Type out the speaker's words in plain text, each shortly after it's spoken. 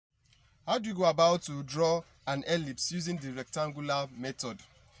How do you go about to draw an ellipse using the rectangular method?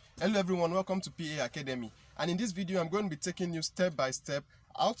 Hello everyone, welcome to PA Academy, and in this video I'm going to be taking you step by step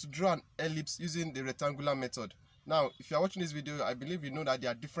how to draw an ellipse using the rectangular method. Now if you are watching this video, I believe you know that there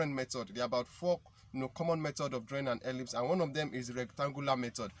are different methods. There are about four common methods of drawing an ellipse, and one of them is the rectangular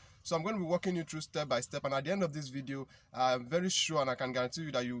method. So I'm going to be walking you through step by step, and at the end of this video I'm very sure and I can guarantee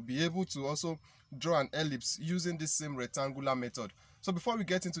you that you will be able to also draw an ellipse using this same rectangular method. So before we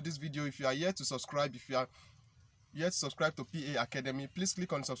get into this video, if you are yet to subscribe, if you are yet to subscribe to PA Academy, please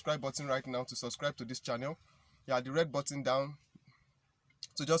click on the subscribe button right now to subscribe to this channel. Yeah, the red button down,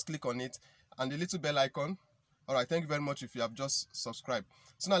 so just click on it, and the little bell icon. Alright, thank you very much if you have just subscribed.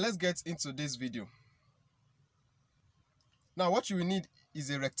 So now let's get into this video. Now what you will need is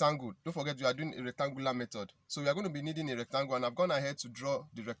a rectangle. Don't forget we are doing a rectangular method. So we are going to be needing a rectangle, and I've gone ahead to draw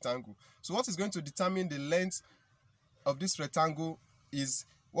the rectangle. So what is going to determine the length of this rectangle is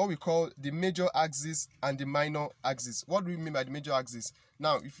what we call the major axis and the minor axis. What do we mean by the major axis?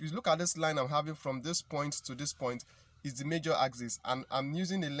 Now if you look at this line I'm having from this point to this point is the major axis, and I'm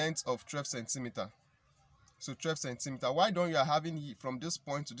using a length of 12 centimeter. So 12 centimeter. Why don't you are having from this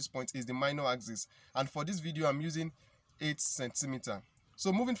point to this point is the minor axis, and for this video I'm using 8 centimeter.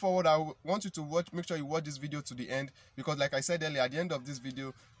 So moving forward, I want you to make sure you watch this video to the end, because like I said earlier, at the end of this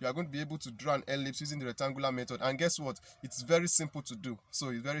video you are going to be able to draw an ellipse using the rectangular method, and guess what, it's very simple to do. So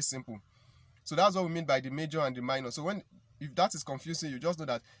it's very simple. So that's what we mean by the major and the minor. So if that is confusing, you just know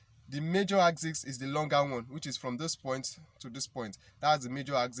that the major axis is the longer one, which is from this point to this point. That's the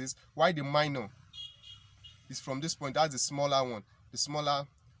major axis, while the minor is from this point. That's the smaller one, the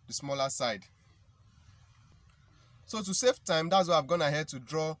smaller side. So to save time, that's why I've gone ahead to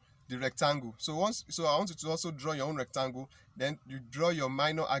draw the rectangle. So I want you to also draw your own rectangle. Then you draw your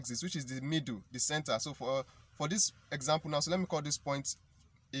minor axis, which is the middle, the center. So for this example now, so let me call this point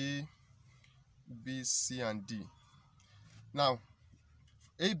A, B, C, and D. Now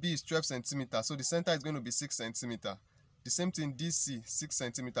AB is 12 centimeter, so the center is going to be 6 centimeter. The same thing DC, 6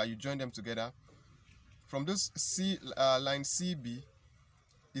 centimeter. You join them together. From this line CB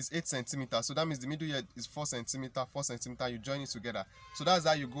is 8 centimeters, so that means the middle here is 4 centimeter, 4 centimeter. You join it together. So that's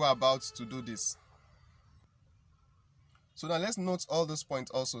how you go about to do this. So now let's note all those points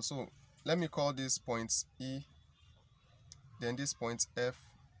also. So let me call this point E, then this point F,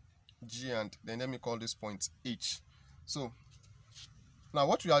 G, and then let me call this point H. So now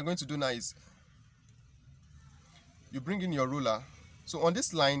what we are going to do now is you bring in your ruler. So on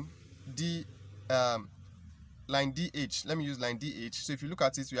this line line DH, let me use line DH. So if you look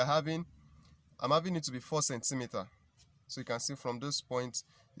at it, I'm having it to be 4 centimeter. So you can see from this point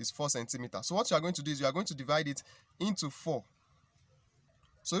is 4 centimeter. So what you are going to do is you are going to divide it into 4.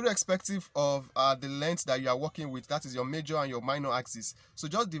 So irrespective of the length that you are working with, that is your major and your minor axis. So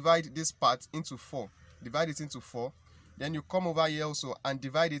just divide this part into 4. Divide it into 4. Then you come over here also and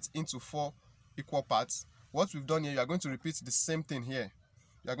divide it into 4 equal parts. What we've done here, you are going to repeat the same thing here.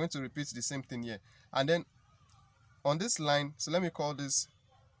 You are going to repeat the same thing here. And then on this line, so let me call this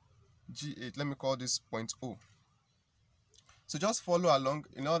G8, let me call this point O. So just follow along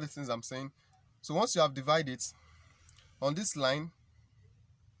in all the things I'm saying. So once you have divided on this line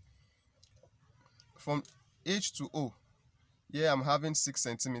from H to O, here I'm having 6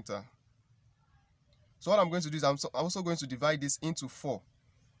 centimeter. So what I'm going to do is I'm also going to divide this into 4.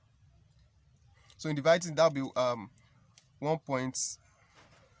 So in dividing, that'll be 1 point.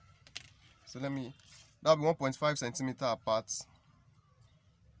 So that'll be 1.5 centimeter apart.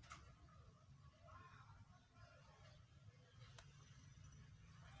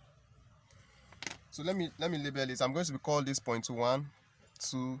 So let me label it. I'm going to call this point 1,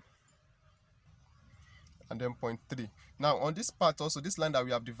 2, and then point 3. Now on this part also, this line that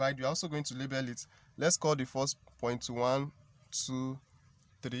we have divided, we're also going to label it. Let's call the first point 1, 2,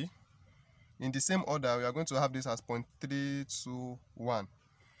 3. In the same order, we are going to have this as point 3, 2, 1.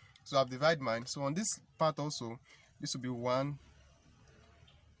 So I've divided mine. So on this part also, this will be 1,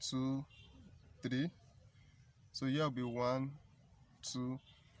 2, 3. So here will be 1, 2,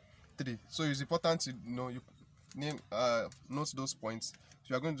 3. So it's important to you note those points. So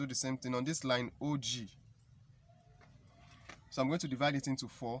you are going to do the same thing on this line OG. So I'm going to divide it into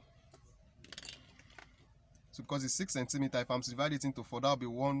 4. So because it's 6 centimeter, if I'm to divide it into 4, that will be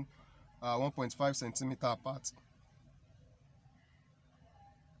 1.5 centimeter apart.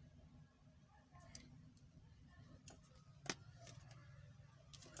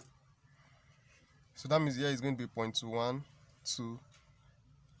 So that means here is going to be point 1, 2,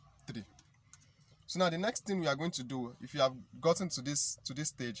 3. So now the next thing we are going to do, if you have gotten to this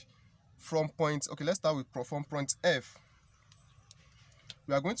stage, from point, okay, let's start with from point F.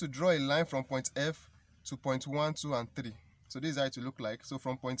 we are going to draw a line from point F to point 1, 2, and 3. So this is how it will look like. So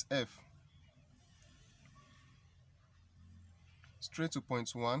from point F straight to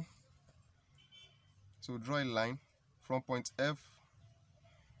point 1. So draw a line from point F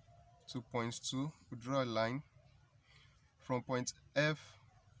to point 2. We draw a line from point F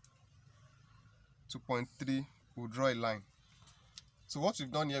to point 3. We'll draw a line. So what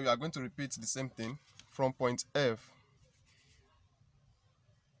we've done here, we are going to repeat the same thing from point F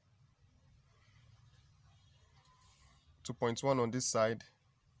to point 1 on this side.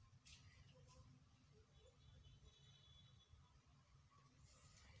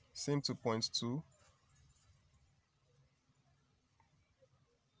 Same to point 2.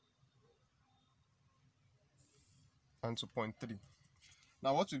 And to point 3.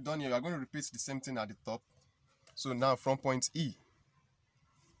 Now what we've done here, we are going to repeat the same thing at the top. So now from point E.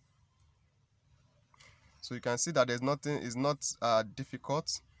 So you can see that there's nothing, is not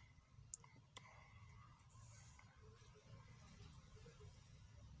difficult.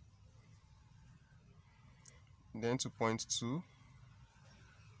 Then to point 2.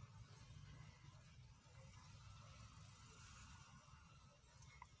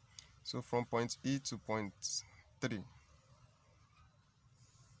 So from point E to point 3.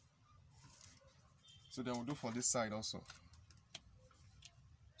 So then we'll do for this side also.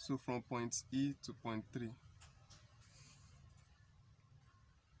 So from point E to point 3.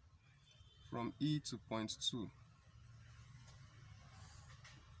 From E to point 2.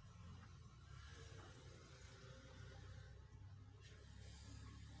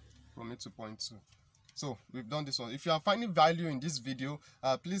 From E to point 2. So we've done this one. If you are finding value in this video,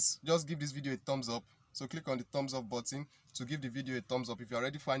 please just give this video a thumbs up. So click on the thumbs up button to give the video a thumbs up if you're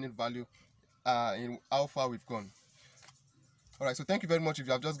already finding value in how far we've gone. Alright, so thank you very much if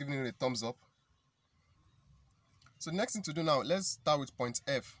you have just given it a thumbs up. So the next thing to do now, let's start with point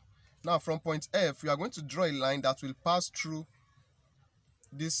F. Now from point F, we are going to draw a line that will pass through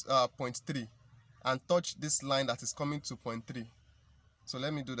this point 3 and touch this line that is coming to point 3. So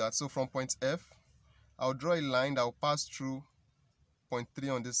let me do that. So from point F, I'll draw a line that will pass through point 3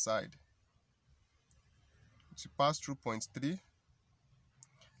 on this side. To pass through point 3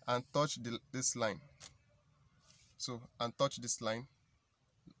 and touch this line. So, and touch this line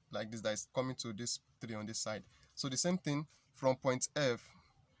like this that is coming to this 3 on this side. So the same thing from point F,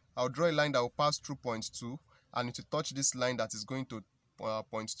 I'll draw a line that will pass through point 2 and it will touch this line that is going to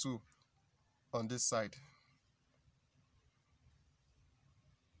point 2 on this side.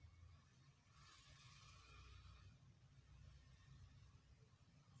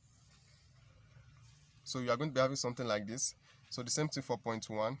 So you are going to be having something like this. So the same thing for point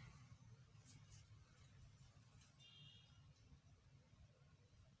 1.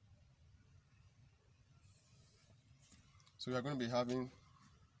 So you are going to be having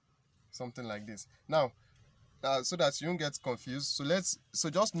something like this. Now, so that you don't get confused, so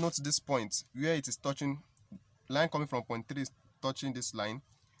just note this point where it is touching. Line coming from point 3 is touching this line.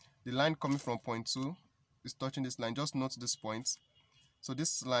 The line coming from point 2 is touching this line. Just note this point. So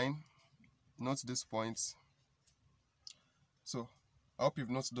this line, note this point. So I hope you've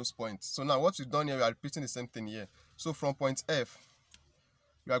noted those points. So now what we've done here, we are repeating the same thing here. So from point F,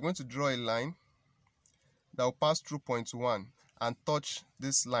 we are going to draw a line that will pass through point 1 and touch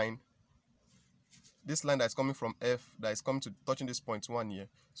this line that is coming from F, that is coming to touching this point 1 here.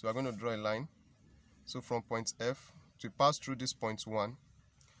 So we are going to draw a line. So from point F to pass through this point 1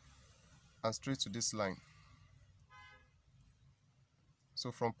 and straight to this line.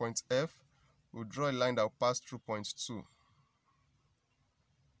 So from point F, we'll draw a line that will pass through point 2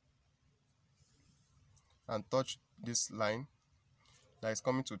 and touch this line that is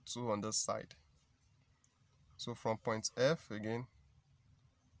coming to 2 on this side. So from point F again,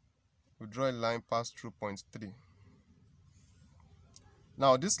 we draw a line pass through point 3.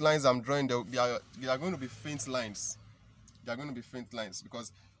 Now these lines I'm drawing, they are going to be faint lines. They are going to be faint lines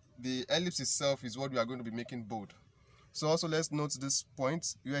because the ellipse itself is what we are going to be making bold. So also let's note this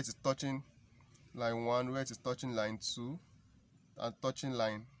point where it is touching line 1, where it is touching line 2, and touching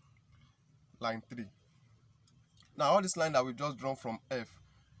line 3. Now all this line that we've just drawn from F,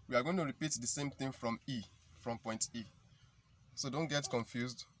 we are going to repeat the same thing from E, from point E. So don't get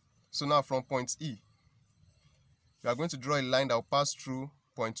confused. So now from point E, we are going to draw a line that will pass through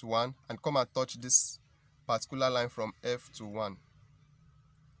point 1 and come and touch this particular line from F to 1.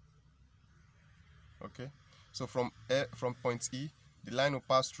 Okay, so from point E, the line will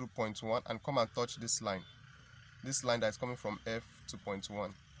pass through point 1 and come and touch this line that is coming from F to point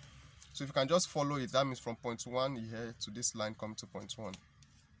 1. So if you can just follow it, that means from point 1 here to this line coming to point 1.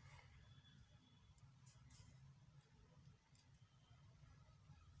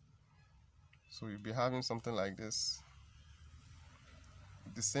 So you'll be having something like this.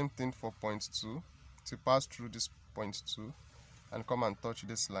 The same thing for point 2. To pass through this point 2 and come and touch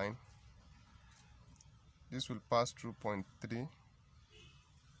this line. This will pass through point 3.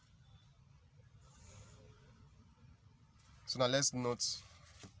 So now let's note.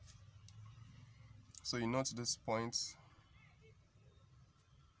 So you note this point,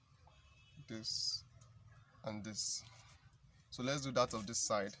 this and this. So let's do that of this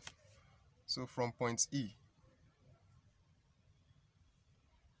side. So from point E,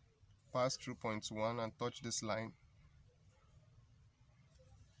 pass through point 1 and touch this line.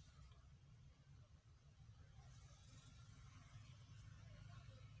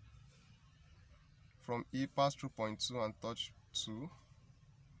 From E, pass through point 2 and touch 2.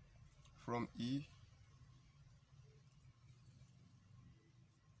 From E,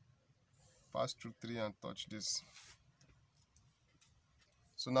 pass through 3 and touch this.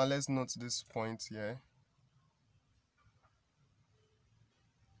 So now let's note this point here.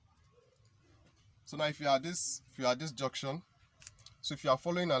 So now if you are this junction, so if you are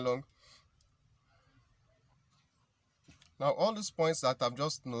following along, now all these points that I've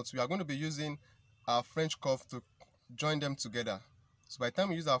just noted, we are going to be using our French curve to join them together. So by the time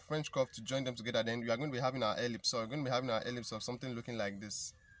we use our French curve to join them together, then we are going to be having our ellipse. So we're going to be having our ellipse of something looking like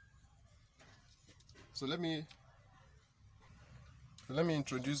this. So let me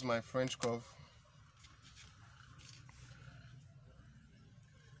introduce my French curve.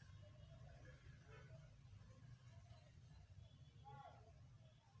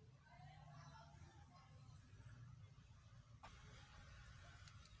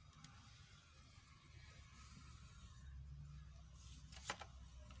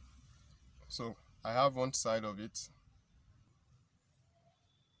 So I have one side of it.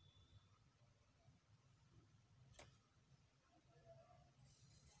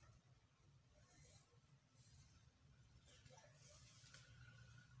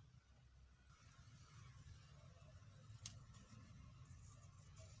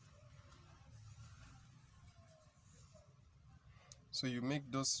 So you make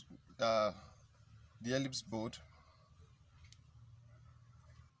those the ellipse board.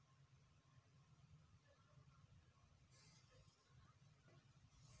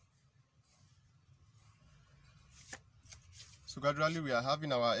 So gradually we are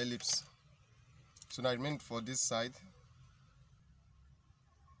having our ellipse. So now I remain for this side.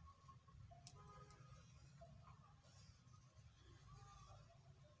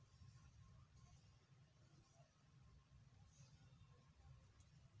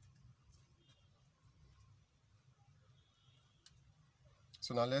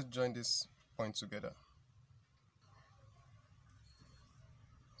 So now let's join this point together.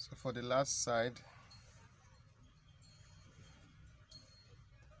 So for the last side,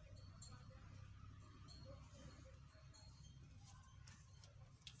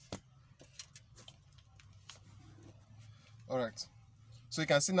 alright, so you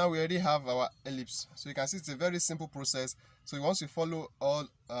can see now we already have our ellipse. So you can see it's a very simple process. So once you follow all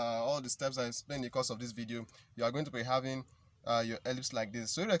the steps I explained in the course of this video, you are going to be having your ellipse like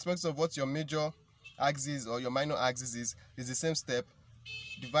this. So irrespective of what your major axis or your minor axis is the same step.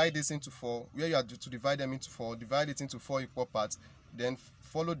 Divide this into 4. Where you are to divide them into 4, divide it into 4 equal parts, then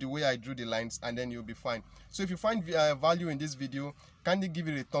follow the way I drew the lines, and then you'll be fine. So if you find value in this video, kindly give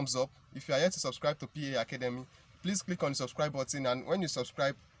it a thumbs up. If you are yet to subscribe to PA Academy, please click on the subscribe button, and when you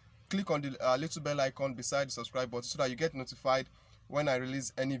subscribe, click on the little bell icon beside the subscribe button so that you get notified when I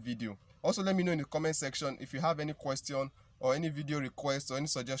release any video. Also, let me know in the comment section if you have any question or any video request or any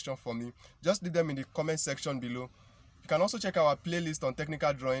suggestion for me. Just leave them in the comment section below. You can also check our playlist on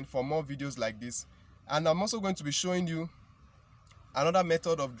technical drawing for more videos like this. And I'm also going to be showing you another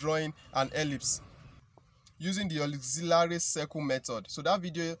method of drawing an ellipse using the auxiliary circle method. So that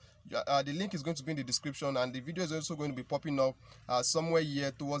video, the link is going to be in the description, and the video is also going to be popping up somewhere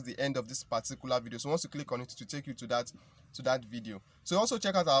here towards the end of this particular video. So once you click on it, to take you to that video. So also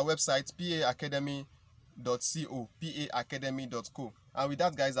check out our website, paacademy.co, paacademy.co. And with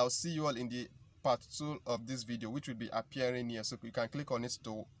that, guys, I'll see you all in the part 2 of this video, which will be appearing here. So you can click on it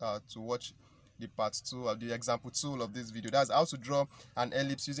to watch the part 2 of the example 2 of this video. That's how to draw an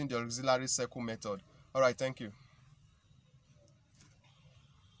ellipse using the auxiliary circle method. All right, thank you.